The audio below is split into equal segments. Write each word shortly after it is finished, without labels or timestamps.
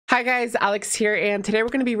Hi guys, Alex here, and today we're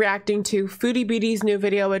going to be reacting to Foodie Beauty's new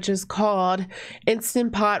video, which is called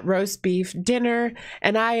Instant Pot Roast Beef Dinner,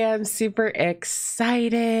 and I am super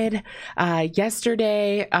excited.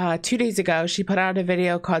 Yesterday, 2 days ago, she put out a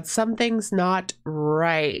video called Something's Not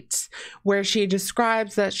Right, where she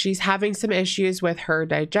describes that she's having some issues with her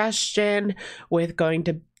digestion, with going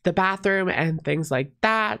to the bathroom and things like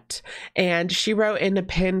that. And she wrote in a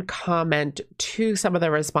pinned comment to some of the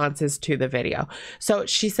responses to the video. So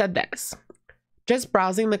she said this: just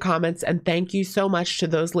browsing the comments, and thank you so much to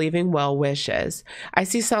those leaving well wishes. I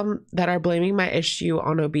see some that are blaming my issue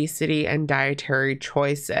on obesity and dietary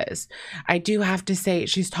choices. I do have to say,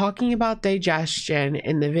 she's talking about digestion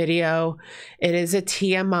in the video. It is a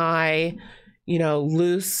TMI, you know,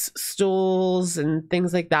 loose stools and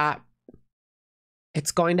things like that.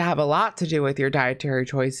 It's going to have a lot to do with your dietary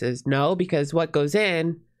choices. No, because what goes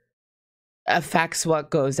in affects what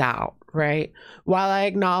goes out, right? While I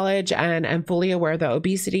acknowledge and am fully aware that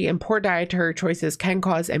obesity and poor dietary choices can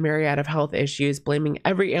cause a myriad of health issues, blaming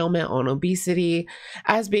every ailment on obesity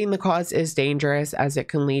as being the cause is dangerous, as it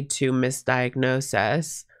can lead to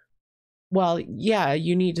misdiagnosis. Well, yeah,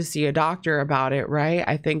 you need to see a doctor about it, right?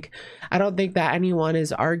 I don't think that anyone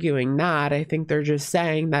is arguing that. I think they're just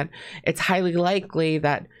saying that it's highly likely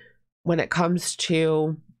that when it comes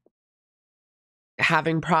to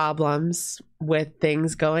having problems with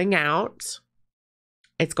things going out,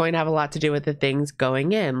 it's going to have a lot to do with the things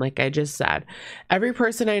going in. Like I just said, every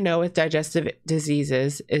person I know with digestive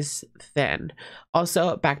diseases is thin.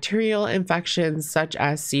 Also, bacterial infections such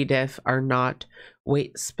as C. diff are not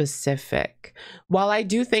weight specific. While I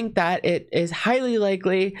do think that it is highly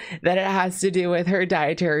likely that it has to do with her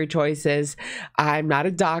dietary choices, I'm not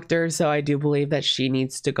a doctor, so I do believe that she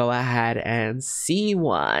needs to go ahead and see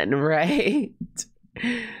one, right?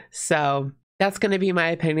 So that's going to be my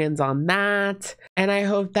opinions on that, and I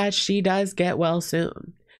hope that she does get well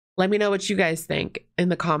soon. Let me know what you guys think in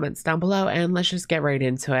the comments down below, and let's just get right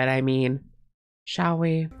into it. I mean, shall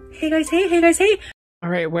we? Hey guys, hey! All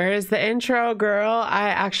right, where is the intro, girl? I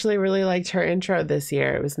actually really liked her intro this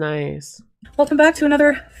year. It was nice. Welcome back to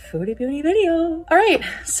another Foodie Beauty video. All right,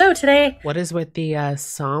 so today... What is with the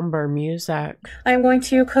somber music? I am going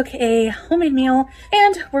to cook a homemade meal,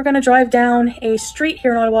 and we're going to drive down a street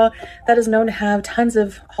here in Ottawa that is known to have tons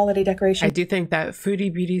of holiday decorations. I do think that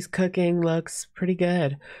Foodie Beauty's cooking looks pretty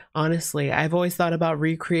good, honestly. I've always thought about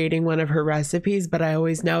recreating one of her recipes, but I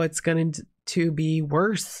always know it's going to be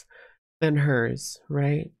worse than hers,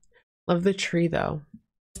 right? Love the tree though.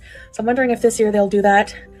 So I'm wondering if this year they'll do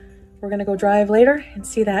that. We're gonna go drive later and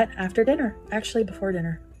see that after dinner, actually before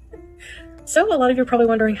dinner. So a lot of you are probably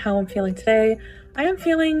wondering how I'm feeling today. I am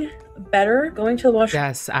feeling better, going to the washroom.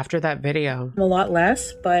 Yes, after that video. A lot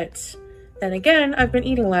less, but then again, I've been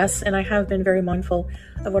eating less, and I have been very mindful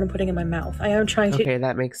of what I'm putting in my mouth. I am trying to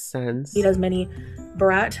that makes sense. Eat as many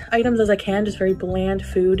brat items as I can, just very bland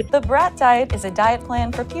food. The brat diet is a diet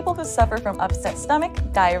plan for people who suffer from upset stomach,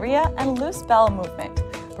 diarrhea, and loose bowel movement.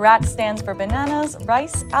 BRAT stands for bananas,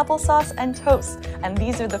 rice, applesauce, and toast, and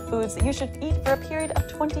these are the foods that you should eat for a period of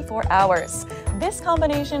 24 hours. This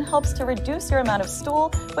combination helps to reduce your amount of stool,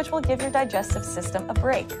 which will give your digestive system a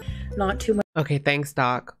break. Not too much. Okay, thanks,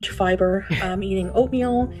 Doc. Fiber. I'm eating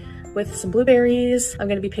oatmeal with some blueberries. I'm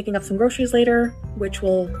going to be picking up some groceries later, which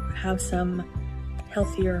will have some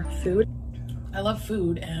healthier food. I love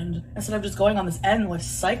food, and instead of just going on this endless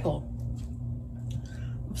cycle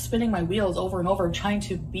of spinning my wheels over and over, trying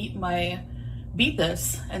to beat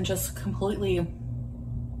this and just completely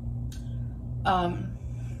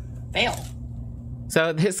fail.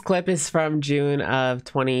 So this clip is from June of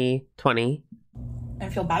 2020. I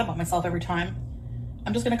feel bad about myself every time.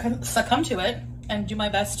 I'm just gonna succumb to it and do my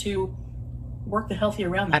best to work the healthy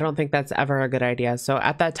around that. I don't think that's ever a good idea. So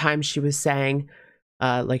at that time she was saying,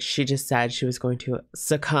 like she just said, she was going to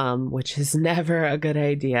succumb, which is never a good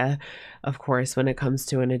idea, of course, when it comes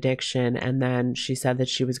to an addiction. And then she said that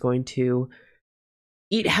she was going to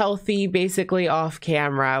eat healthy, basically off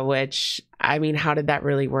camera, which, I mean, how did that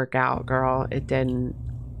really work out, girl? It didn't.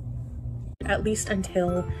 At least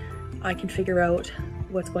until I can figure out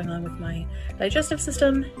what's going on with my digestive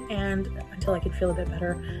system and until I can feel a bit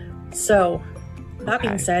better. So that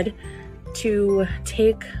being said, to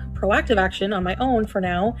take proactive action on my own for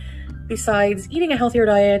now, besides eating a healthier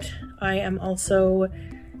diet, I am also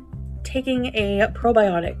taking a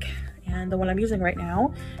probiotic, and the one I'm using right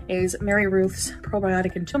now is Mary Ruth's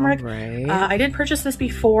probiotic and turmeric. Right. I did purchase this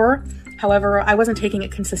before, however I wasn't taking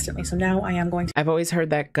it consistently, so now I am going to. I've always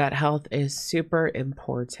heard that gut health is super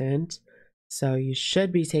important, so you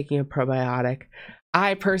should be taking a probiotic.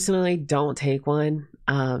 I personally don't take one.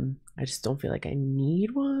 I just don't feel like I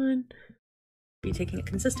need one. Be taking it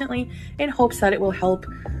consistently in hopes that it will help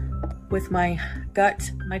with my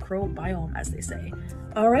gut microbiome, as they say.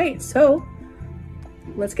 All right, so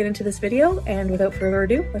let's get into this video, and without further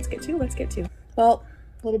ado, let's get to. Well,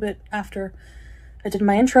 a little bit after I did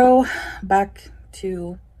my intro, back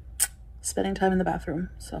to spending time in the bathroom.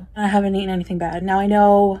 So I haven't eaten anything bad. Now I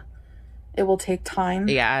know it will take time.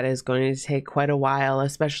 Yeah, it is going to take quite a while,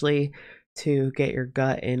 especially to get your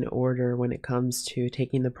gut in order when it comes to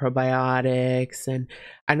taking the probiotics. And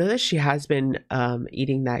I know that she has been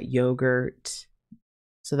eating that yogurt,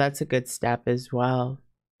 so that's a good step as well.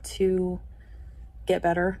 To get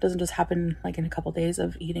better. It doesn't just happen like in a couple days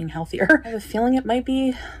of eating healthier. I have a feeling it might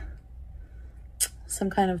be some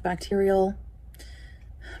kind of bacterial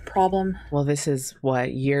problem. Well, this is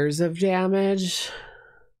what, years of damage,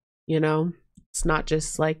 you know? It's not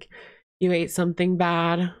just like you ate something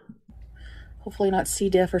bad. Hopefully not C.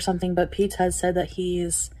 diff or something, but Pete has said that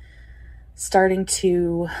he's starting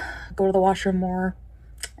to go to the washroom more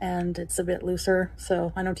and it's a bit looser.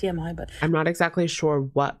 So I know TMI, but I'm not exactly sure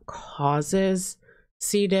what causes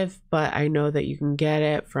C. diff, but I know that you can get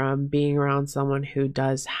it from being around someone who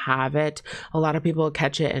does have it. A lot of people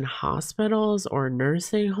catch it in hospitals or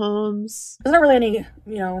nursing homes. There's not really any,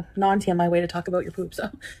 you know, non-TMI way to talk about your poop, so.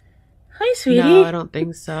 Hi, sweetie. No, I don't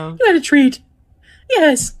think so. You had a treat.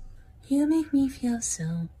 Yes. You make me feel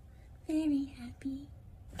so very happy.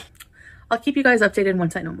 I'll keep you guys updated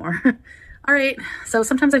once I know more. All right, so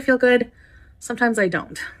sometimes I feel good, sometimes I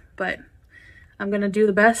don't, but I'm gonna do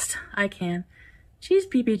the best I can. Jeez,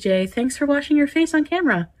 BBJ, thanks for washing your face on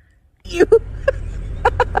camera. You.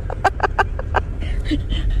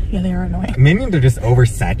 Yeah, they are annoying. Minions are just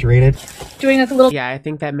oversaturated. Doing like a little. Yeah, I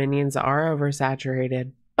think that Minions are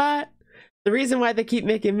oversaturated, but the reason why they keep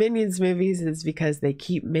making Minions movies is because they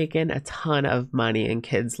keep making a ton of money and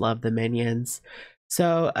kids love the Minions.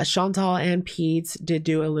 So Chantal and Pete did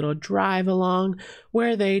do a little drive along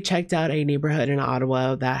where they checked out a neighborhood in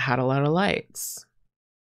Ottawa that had a lot of lights.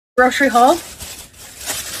 Grocery haul.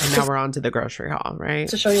 And now we're on to the grocery haul, right?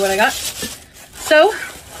 To show you what I got. So,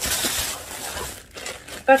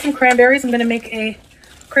 got some cranberries. I'm going to make a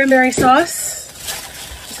cranberry sauce.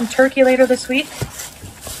 Some turkey later this week.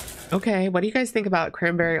 Okay, what do you guys think about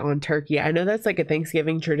cranberry on turkey? I know that's like a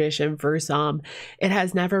Thanksgiving tradition for some. It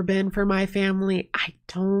has never been for my family.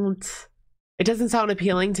 It doesn't sound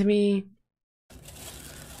appealing to me.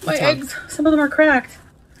 My eggs, some of them are cracked.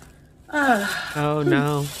 Oh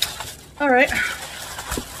no. All right.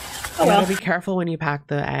 Oh You well. gotta be careful when you pack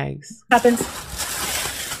the eggs. Happens.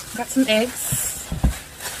 Got some eggs.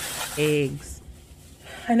 Eggs.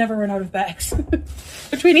 I never run out of bags.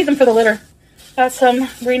 Which we need them for the litter. Got some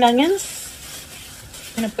green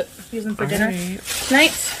onions. I'm gonna use them for dinner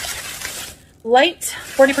tonight. Light,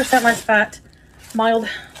 40% less fat, mild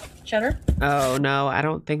cheddar. Oh no, I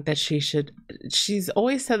don't think that she should. She's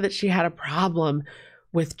always said that she had a problem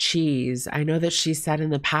with cheese. I know that she said in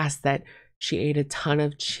the past that she ate a ton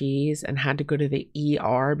of cheese and had to go to the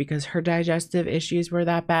ER because her digestive issues were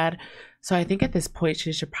that bad. So I think at this point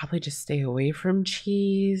she should probably just stay away from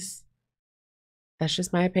cheese. That's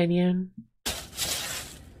just my opinion.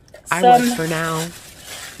 I would for now.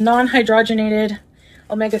 Non-hydrogenated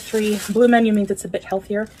omega-3. Blue menu means it's a bit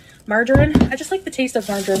healthier. Margarine. I just like the taste of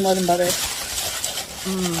margarine more than butter.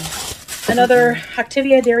 Another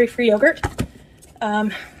Activia dairy-free yogurt.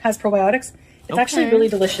 Has probiotics. It's actually really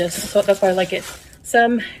delicious, so that's why I like it.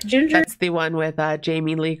 Some ginger. That's the one with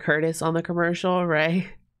Jamie Lee Curtis on the commercial, right?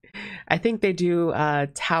 I think they do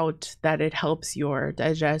tout that it helps your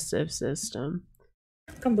digestive system.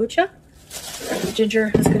 Kombucha.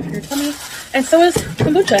 Ginger is good for your tummy. And so is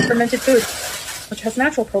kombucha, fermented food, which has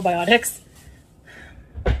natural probiotics.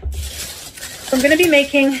 So I'm going to be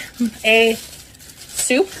making a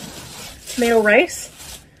soup, tomato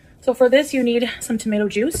rice. So for this, you need some tomato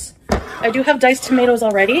juice. I do have diced tomatoes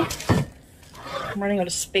already. I'm running out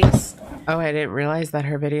of space. Oh, I didn't realize that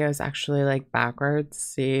her video is actually like backwards.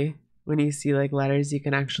 See, when you see like letters, you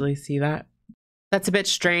can actually see that. That's a bit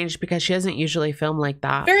strange because she doesn't usually film like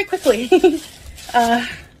that. Very quickly.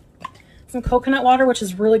 Some coconut water, which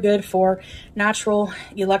is really good for natural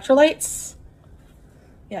electrolytes.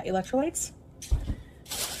 Yeah, electrolytes.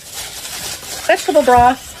 Vegetable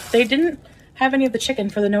broth. They didn't have any of the chicken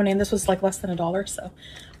for the no name. This was like less than $1, so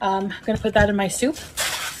I'm gonna put that in my soup.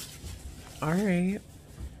 All right.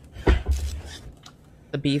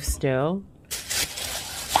 The beef stew.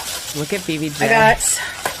 Look at BBJ. I got.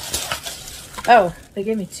 Oh, they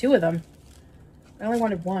gave me 2 of them. I only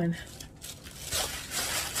wanted 1.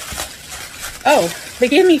 Oh, they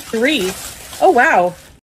gave me 3. Oh wow.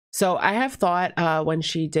 So I have thought when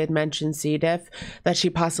she did mention C. diff that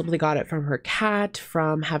she possibly got it from her cat,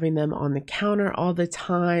 from having them on the counter all the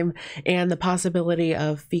time, and the possibility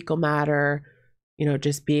of fecal matter, you know,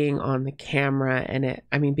 just being on the camera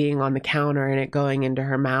and being on the counter and it going into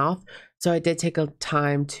her mouth. So I did take a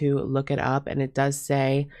time to look it up, and it does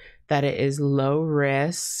say that it is low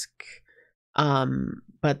risk,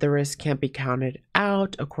 but the risk can't be counted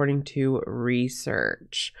out according to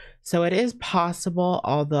research. So it is possible,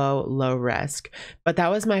 although low risk. But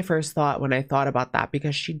that was my first thought when I thought about that,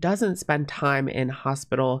 because she doesn't spend time in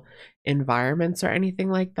hospital environments or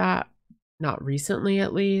anything like that. Not recently,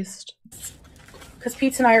 at least. Because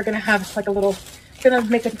Pete and I are going to have like gonna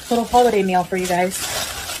make a little holiday meal for you guys.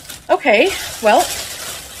 Okay, well,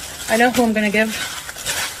 I know who I'm going to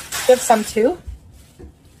give some to.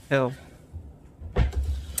 Who?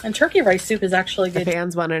 And turkey rice soup is actually good. The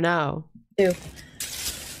fans want to know. Too.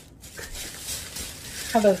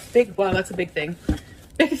 Have a big, wow, that's a big thing.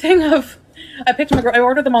 Big thing of, I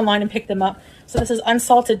ordered them online and picked them up. So this is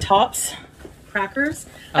unsalted tops crackers.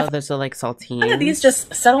 Oh, those are like saltines. Yeah, these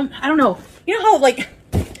just settle, I don't know. You know how like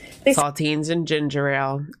saltines and ginger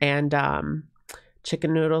ale and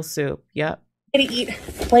chicken noodle soup. Yep. To eat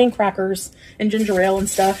plain crackers and ginger ale and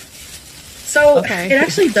stuff. So It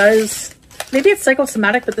actually does. Maybe it's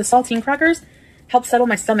psychosomatic, but the saltine crackers help settle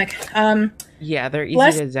my stomach. Yeah, they're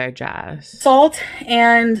easy to digest. Salt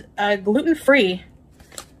and gluten-free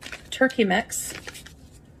turkey mix.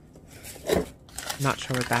 Not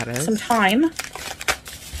sure what that is. Some thyme.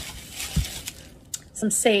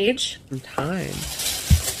 Some sage. Some thyme.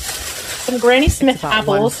 Some Granny Smith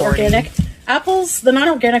apples, organic. Apples, the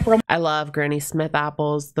non-organic. I love Granny Smith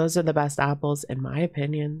apples. Those are the best apples, in my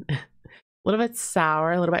opinion. A little bit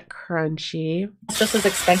sour, a little bit crunchy. It's just as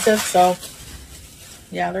expensive, so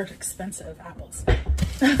yeah, they're expensive apples.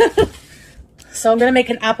 So I'm gonna make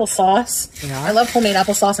an applesauce. Yeah. I love homemade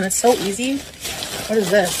applesauce, and it's so easy. What is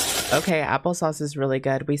this? Okay, applesauce is really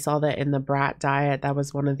good. We saw that in the Brat diet. That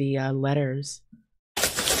was one of the letters.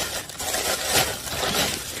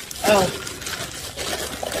 Oh.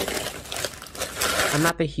 I'm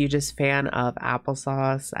not the hugest fan of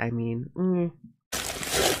applesauce. I mean,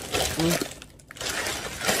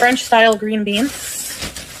 French style green beans.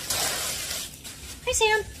 Hi,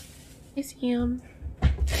 Sam. Hi, Sam.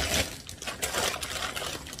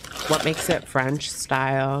 What makes it French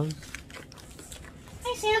style?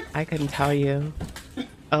 Hi, Sam. I couldn't tell you.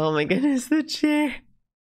 Oh my goodness, the chair.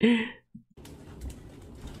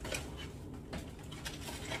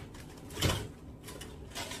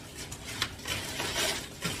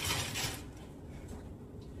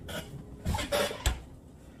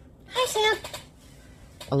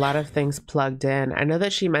 A lot of things plugged in. I know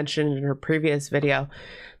that she mentioned in her previous video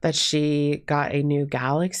that she got a new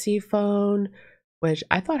Galaxy phone, which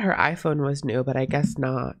I thought her iPhone was new, but I guess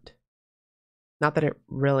not. Not that it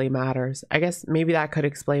really matters. I guess maybe that could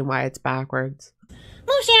explain why it's backwards.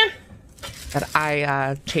 Motion. That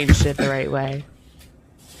I changed it the right way.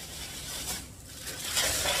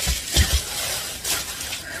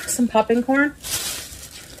 Some popping corn.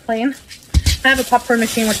 Plain. I have a popcorn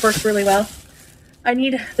machine which works really well. I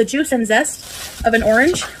need the juice and zest of an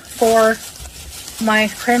orange for my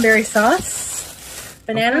cranberry sauce.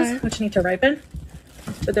 Bananas, which need to ripen,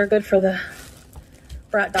 but they're good for the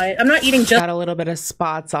Brat diet. I'm not eating just... Got a little bit of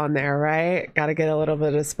spots on there, right? Got to get a little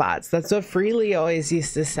bit of spots. That's what Freely always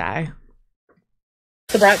used to say.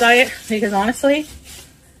 The Brat diet, because honestly,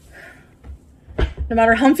 no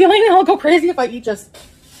matter how I'm feeling, I'll go crazy if I eat just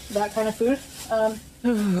that kind of food. Sam.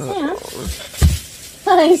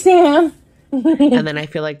 Hi, Sam. And then I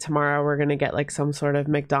feel like tomorrow we're gonna get like some sort of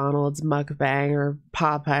McDonald's mukbang or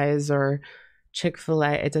Popeyes or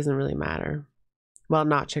Chick-fil-A. It doesn't really matter. Well,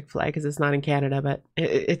 not Chick-fil-A because it's not in Canada, but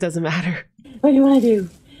it doesn't matter. What do you want to do?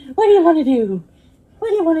 What do you want to do? What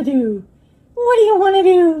do you want to do? What do you want to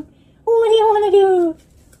do? What do you want to do?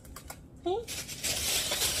 Hey?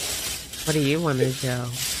 What do you want to do?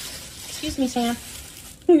 Excuse me, Sam.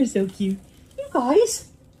 You're so cute. You guys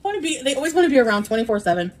they always want to be around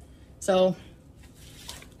 24/7. So,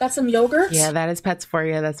 got some yogurt. Yeah, that is pets for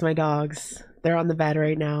you. That's my dogs. They're on the bed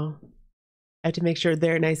right now. I have to make sure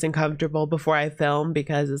they're nice and comfortable before I film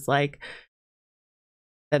because it's like,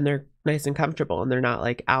 then they're nice and comfortable and they're not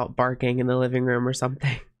like out barking in the living room or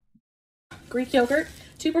something. Greek yogurt,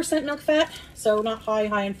 2% milk fat, so not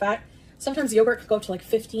high in fat. Sometimes yogurt could go up to like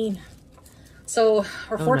 15. So,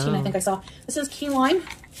 or 14, I think I saw. This is key lime,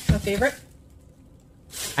 my favorite.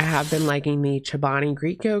 I have been liking the Chobani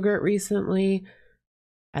Greek yogurt recently.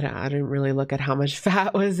 I didn't really look at how much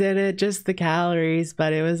fat was in it, just the calories,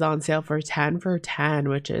 but it was on sale for 10 for 10,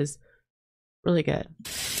 which is really good.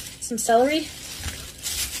 some celery,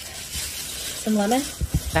 some lemon.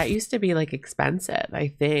 That used to be like expensive, I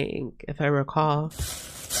think, if I recall.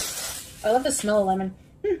 I love the smell of lemon.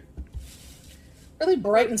 Really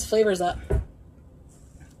brightens flavors up.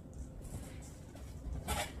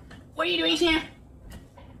 What are you doing, Sam?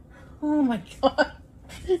 Oh my god.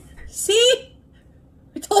 See?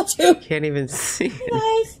 I told you. Can't even see. Hey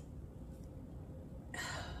guys.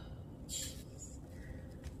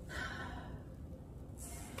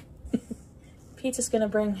 Pete's just gonna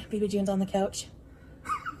bring BB Jeans on the couch.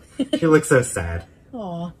 He looks so sad.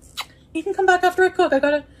 Aw. You can come back after I cook. I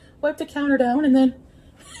gotta wipe the counter down and then...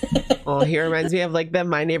 Oh, he reminds me of like the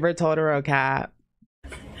My Neighbor Totoro cat.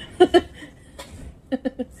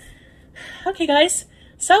 Okay guys,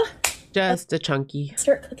 so... Just a chunky.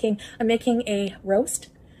 Start cooking. I'm making a roast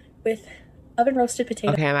with oven roasted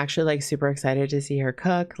potatoes. Okay, I'm actually like super excited to see her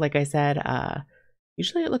cook. Like I said,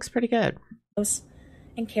 usually it looks pretty good.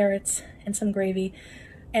 And carrots and some gravy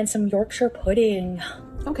and some Yorkshire pudding.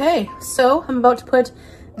 Okay, so I'm about to put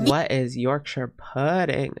What is Yorkshire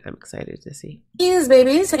pudding? I'm excited to see. these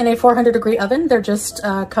babies in a 400-degree oven. They're just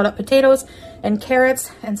cut up potatoes and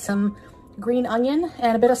carrots and some green onion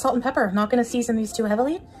and a bit of salt and pepper. Not going to season these too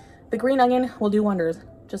heavily. The green onion will do wonders.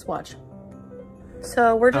 Just watch.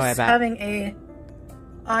 So we're just having a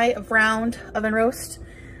eye of round oven roast.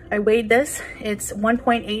 I weighed this. It's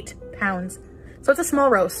 1.8 pounds. So it's a small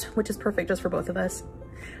roast, which is perfect just for both of us.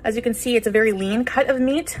 As you can see, it's a very lean cut of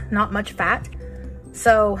meat, not much fat.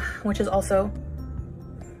 So, which is also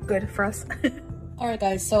good for us. All right,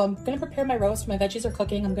 guys, so I'm gonna prepare my roast. My veggies are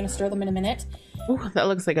cooking. I'm gonna stir them in a minute. Ooh, that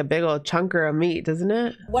looks like a big old chunker of meat, doesn't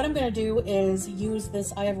it? What I'm gonna do is use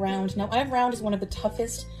this eye of round. Now, eye of round is one of the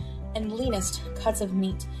toughest and leanest cuts of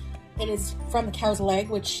meat. It is from the cow's leg,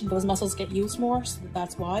 which those muscles get used more, so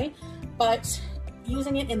that's why. But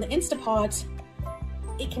using it in the Instapot,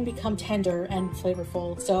 it can become tender and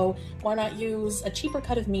flavorful. So why not use a cheaper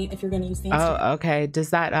cut of meat if you're going to use the Instapot? Oh, okay.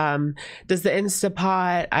 Does that does the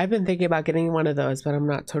Instapot, I've been thinking about getting one of those, but I'm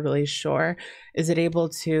not totally sure. Is it able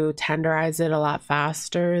to tenderize it a lot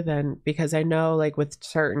faster than, because I know like with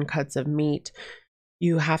certain cuts of meat,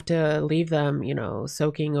 you have to leave them, you know,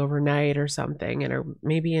 soaking overnight or something, and or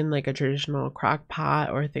maybe in like a traditional crock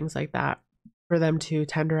pot or things like that for them to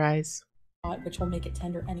tenderize. Which will make it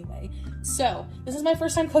tender anyway. So this is my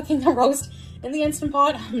first time cooking the roast in the Instant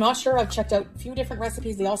Pot. I'm not sure. I've checked out a few different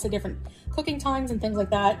recipes. They all say different cooking times and things like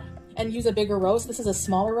that, and use a bigger roast. This is a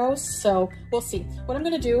smaller roast, so we'll see. What I'm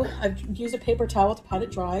going to do, I've used a paper towel to pat it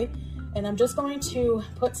dry, and I'm just going to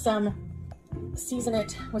put season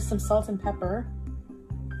it with some salt and pepper.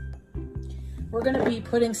 We're going to be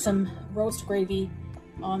putting some roast gravy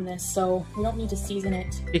on this, so we don't need to season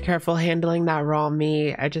it. Be careful handling that raw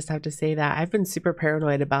meat. I just have to say that I've been super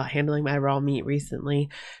paranoid about handling my raw meat recently.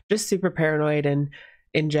 Just super paranoid and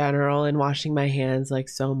in general, and washing my hands like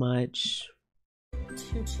so much.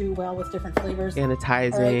 Too well with different flavors.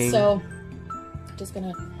 Sanitizing. All right, so just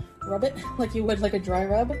gonna rub it like you would like a dry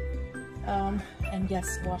rub. And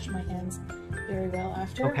yes, wash my hands very well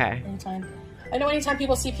after. Okay. I know anytime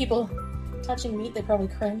people see people touching meat, they probably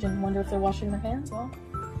cringe and wonder if they're washing their hands. Well,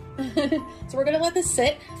 so we're gonna let this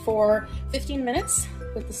sit for 15 minutes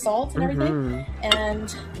with the salt and everything,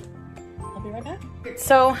 and I'll be right back.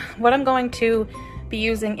 So what I'm going to be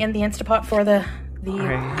using in the Instapot for the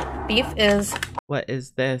beef is... What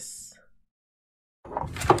is this?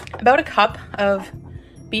 About a cup of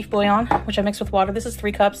beef bouillon, which I mixed with water. This is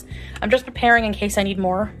 3 cups. I'm just preparing in case I need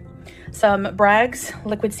more. Some Bragg's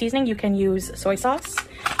liquid seasoning. You can use soy sauce,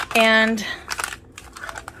 and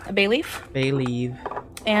a bay leaf. Bay leaf.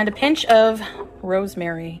 And a pinch of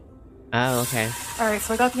rosemary. Oh, okay. All right,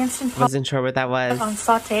 so I got the Instant Pot. Wasn't sure what that was. On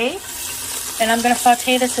saute, and I'm gonna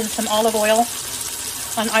saute this in some olive oil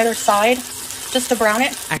on either side, just to brown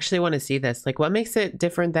it. I actually want to see this. Like, what makes it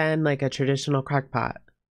different than like a traditional crock pot?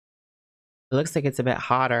 It looks like it's a bit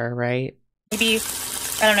hotter, right? Maybe,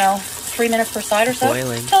 I don't know, 3 minutes per side or so.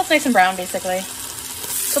 Boiling. Until it's nice and brown, basically.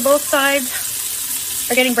 So both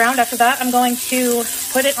sides are getting browned. After that, I'm going to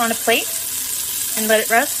put it on a plate and let it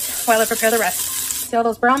rest while I prepare the rest. See all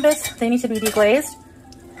those brown bits? They need to be deglazed.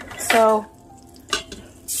 So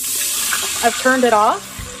I've turned it off,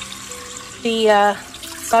 the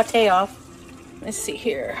saute off. Let's see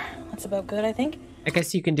here. That's about good, I think. I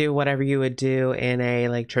guess you can do whatever you would do in a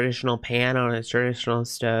like traditional pan on a traditional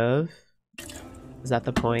stove. Is that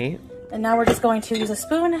the point? And now we're just going to use a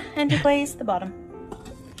spoon and deglaze the bottom.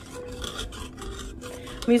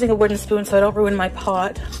 I'm using a wooden spoon so I don't ruin my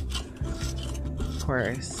pot. Of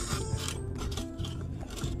course.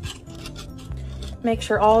 Make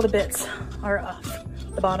sure all the bits are off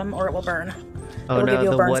the bottom or it will burn. Oh It'll give no, you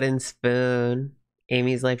a the burn wooden spoon.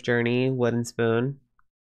 Amy's life journey, wooden spoon.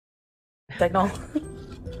 signal.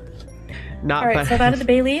 Not All right, fun. so I've added the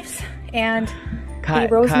bay leaves and cut,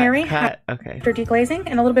 the rosemary cut. Okay. after deglazing,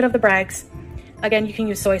 and a little bit of the Bragg's. Again, you can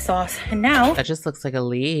use soy sauce. And now That just looks like a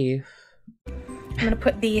leaf. I'm gonna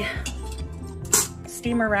put the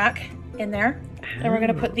steamer rack in there, and we're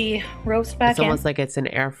gonna put the roast back It's in. almost like it's an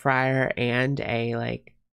air fryer and a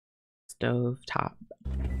like stove top.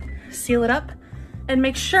 Seal it up, and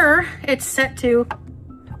make sure it's set to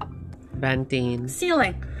Venting.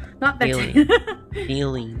 sealing, not venting.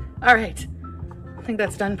 Feeling. All right, I think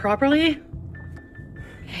that's done properly.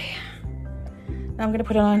 Okay, now I'm gonna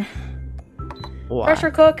put it on Wow.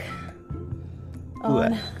 pressure cook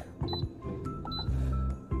on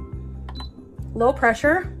low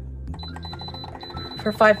pressure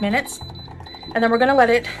for 5 minutes, and then we're gonna let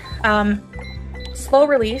it slow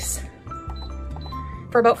release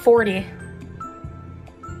for about 40,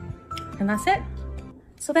 and that's it.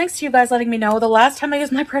 So thanks to you guys letting me know. The last time I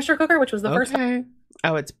used my pressure cooker, which was the first time,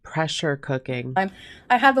 Oh, it's pressure cooking.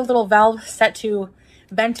 I had the little valve set to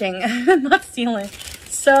venting, not sealing.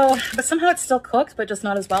 So, but somehow it's still cooked, but just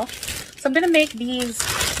not as well. So I'm gonna make these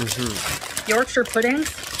Yorkshire puddings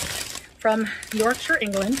from Yorkshire,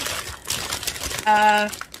 England. I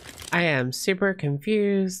am super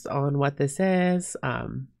confused on what this is.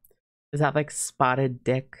 Is that like spotted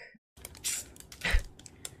dick?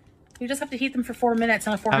 You just have to heat them for 4 minutes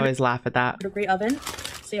on a I 400 always laugh at that. degree oven.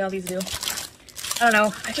 See how these do. I don't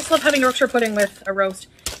know. I just love having Yorkshire pudding with a roast.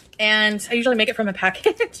 And I usually make it from a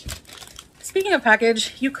package. Speaking of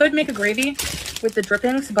package, you could make a gravy with the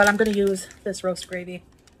drippings, but I'm going to use this roast gravy.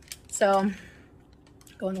 So,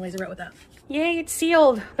 going the lazy route with that. Yay, it's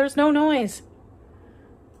sealed. There's no noise.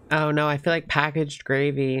 Oh no, I feel like packaged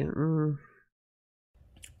gravy.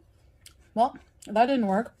 Well, that didn't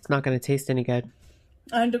work. It's not going to taste any good.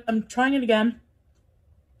 And I'm trying it again.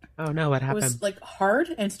 Oh no, what It happened? was like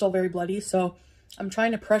hard and still very bloody. So I'm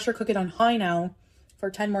trying to pressure cook it on high now for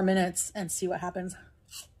 10 more minutes and see what happens.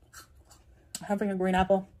 I'm having a green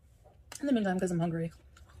apple in the meantime because I'm hungry,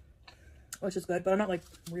 which is good, but I'm not like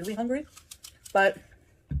really hungry. But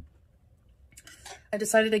I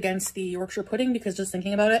decided against the Yorkshire pudding because just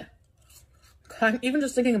thinking about it, even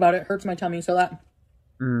just thinking about it hurts my tummy. So that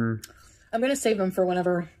I'm going to save them for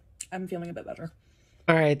whenever I'm feeling a bit better.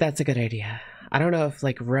 All right, that's a good idea. I don't know if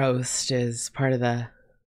like roast is part of the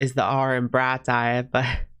R in Brat diet, but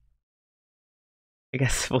I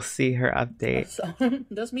guess we'll see her update. So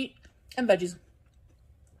just meat and veggies.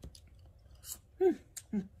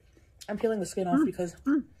 I'm peeling the skin off because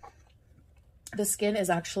the skin is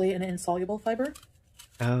actually an insoluble fiber,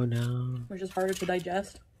 Oh no. which is harder to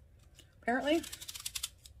digest, apparently.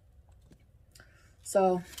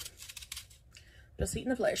 So just eating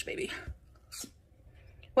the flesh, baby.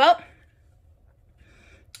 Well,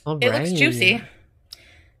 All it looks right. juicy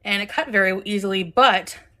and it cut very easily,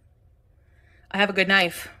 but I have a good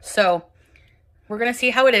knife. So we're going to see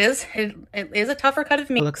how it is. It is a tougher cut of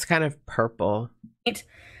It meat. looks kind of purple.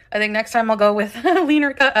 I think next time I'll go with a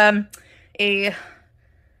leaner cut, a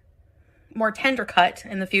more tender cut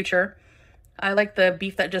in the future. I like the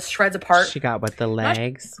beef that just shreds apart. She got with the Not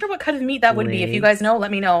legs. sure what cut of meat that would be. If you guys know, let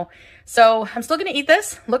me know. So I'm still going to eat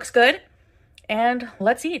this. Looks good. And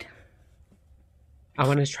let's eat. I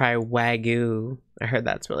want to try Wagyu. I heard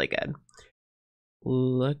that's really good.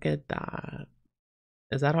 Look at that.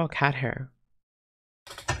 Is that all cat hair?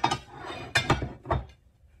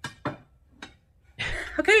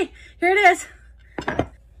 Okay, here it is.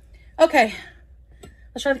 Okay,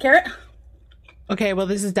 let's try the carrot. Okay, well,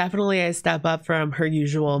 this is definitely a step up from her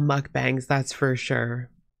usual mukbangs, that's for sure.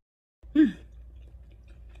 Good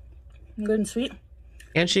and sweet.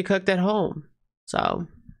 And she cooked at home. So,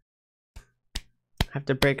 have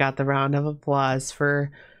to break out the round of applause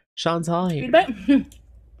for Chantal here. Feedback.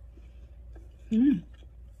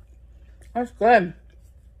 That's good.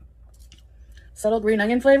 Subtle green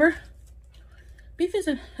onion flavor. Beef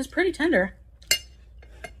is pretty tender.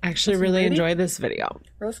 I actually Some really gravy? enjoyed this video.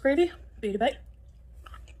 Roast gravy. Feedback.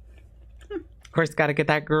 Of course, got to get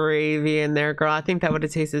that gravy in there, girl. I think that would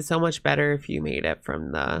have tasted so much better if you made it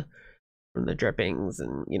from the drippings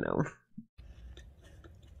and, you know.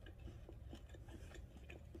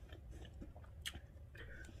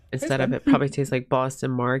 Instead of it probably tastes like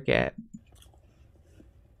Boston Market.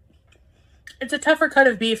 It's a tougher cut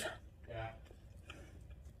of beef,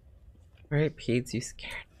 Right, Pete? You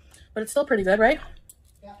scared? but it's still pretty good, right?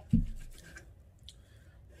 Yeah.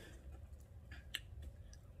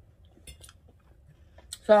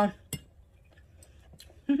 So,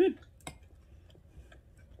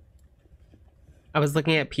 I was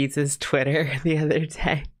looking at Pete's Twitter the other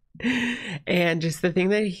day, and just the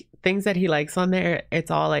things that he likes on there,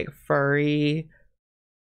 it's all like furry,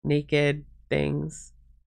 naked things,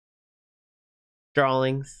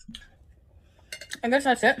 drawings. I guess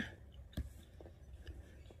that's it.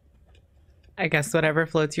 I guess whatever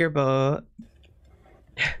floats your boat.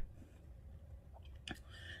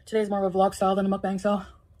 Today's more of a vlog style than a mukbang, so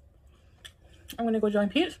I'm gonna go join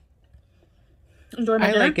Pete. Enjoy my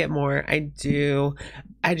dinner. I like it more. I do.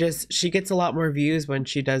 She gets a lot more views when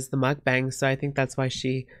she does the mukbang, so I think that's why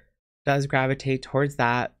she does gravitate towards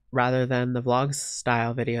that rather than the vlog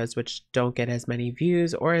style videos, which don't get as many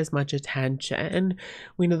views or as much attention.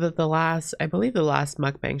 We know that I believe the last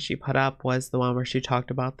mukbang she put up was the one where she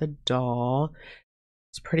talked about the doll.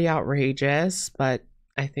 It's pretty outrageous, but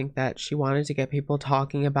I think that she wanted to get people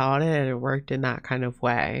talking about it, and it worked in that kind of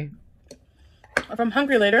way. If I'm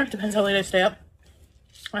hungry later, depends how late I stay up,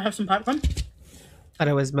 I have some popcorn. But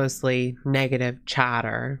it was mostly negative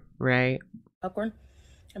chatter, right? Popcorn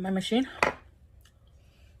in my machine.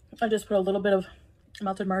 I just put a little bit of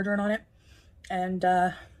melted margarine on it and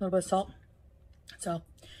a little bit of salt. So,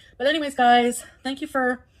 but anyways, guys, thank you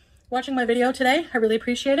for watching my video today. I really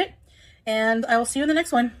appreciate it. And I will see you in the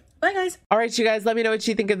next one. Bye, guys. All right, you guys, let me know what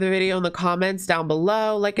you think of the video in the comments down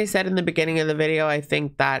below. Like I said in the beginning of the video, I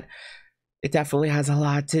think that it definitely has a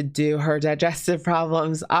lot to do. Her digestive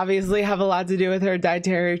problems obviously have a lot to do with her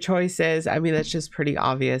dietary choices. I mean, that's just pretty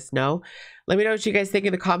obvious, no? Let me know what you guys think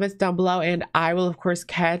in the comments down below, and I will, of course,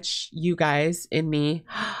 catch you guys in the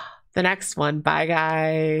next one. Bye,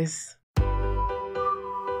 guys.